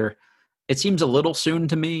breather. It seems a little soon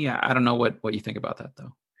to me. I don't know what you think about that,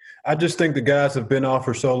 though. I just think the guys have been off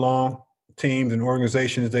for so long. Teams and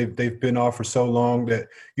organizations, they've been off for so long that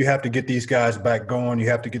you have to get these guys back going. You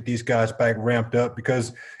have to get these guys back ramped up,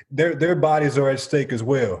 because their bodies are at stake as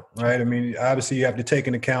well, right? I mean, obviously you have to take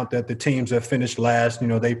into account that the teams that finished last,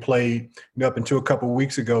 they played up until a couple of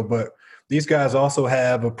weeks ago, but these guys also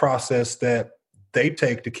have a process that they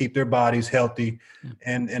take to keep their bodies healthy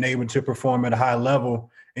and able to perform at a high level.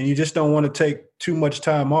 And you just don't want to take too much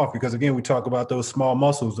time off, because, again, we talk about those small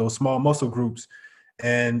muscles, those small muscle groups,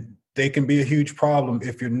 and they can be a huge problem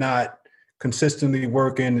if you're not consistently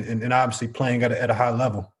working and obviously playing at a high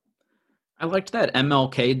level. I liked that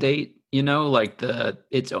MLK date, like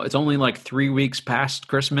it's only like 3 weeks past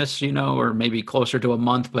Christmas, or maybe closer to a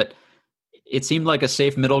month, but it seemed like a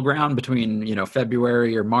safe middle ground between,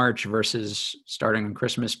 February or March versus starting on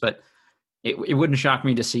Christmas. But it wouldn't shock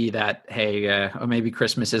me to see that, hey, maybe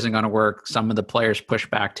Christmas isn't going to work. Some of the players push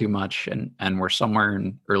back too much and we're somewhere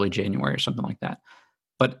in early January or something like that.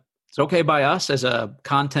 But it's okay by us as a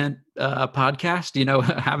content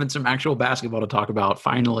podcast, having some actual basketball to talk about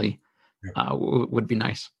finally would be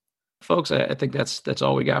nice. Folks, I think that's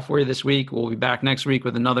all we got for you this week. We'll be back next week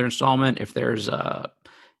with another installment. If there's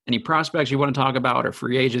any prospects you want to talk about or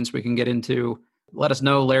free agents we can get into, let us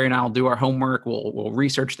know. Larry and I will do our homework. We'll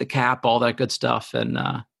research the cap, all that good stuff, and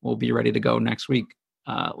we'll be ready to go next week.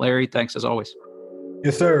 Larry, thanks as always.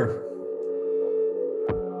 Yes, sir.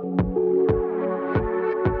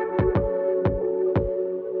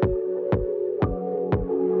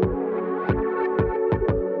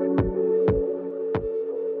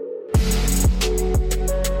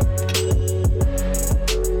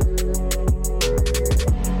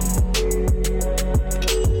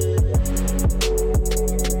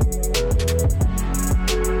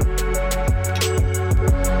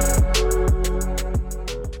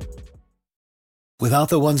 Without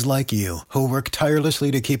the ones like you, who work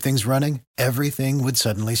tirelessly to keep things running, everything would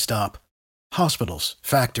suddenly stop. Hospitals,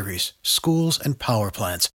 factories, schools, and power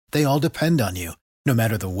plants, they all depend on you. No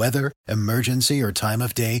matter the weather, emergency, or time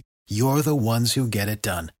of day, you're the ones who get it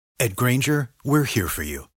done. At Grainger, we're here for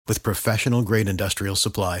you with professional-grade industrial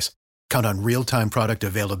supplies. Count on real-time product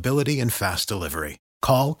availability and fast delivery.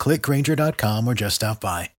 Call, click Grainger.com, or just stop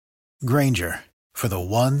by. Grainger, for the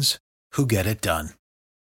ones who get it done.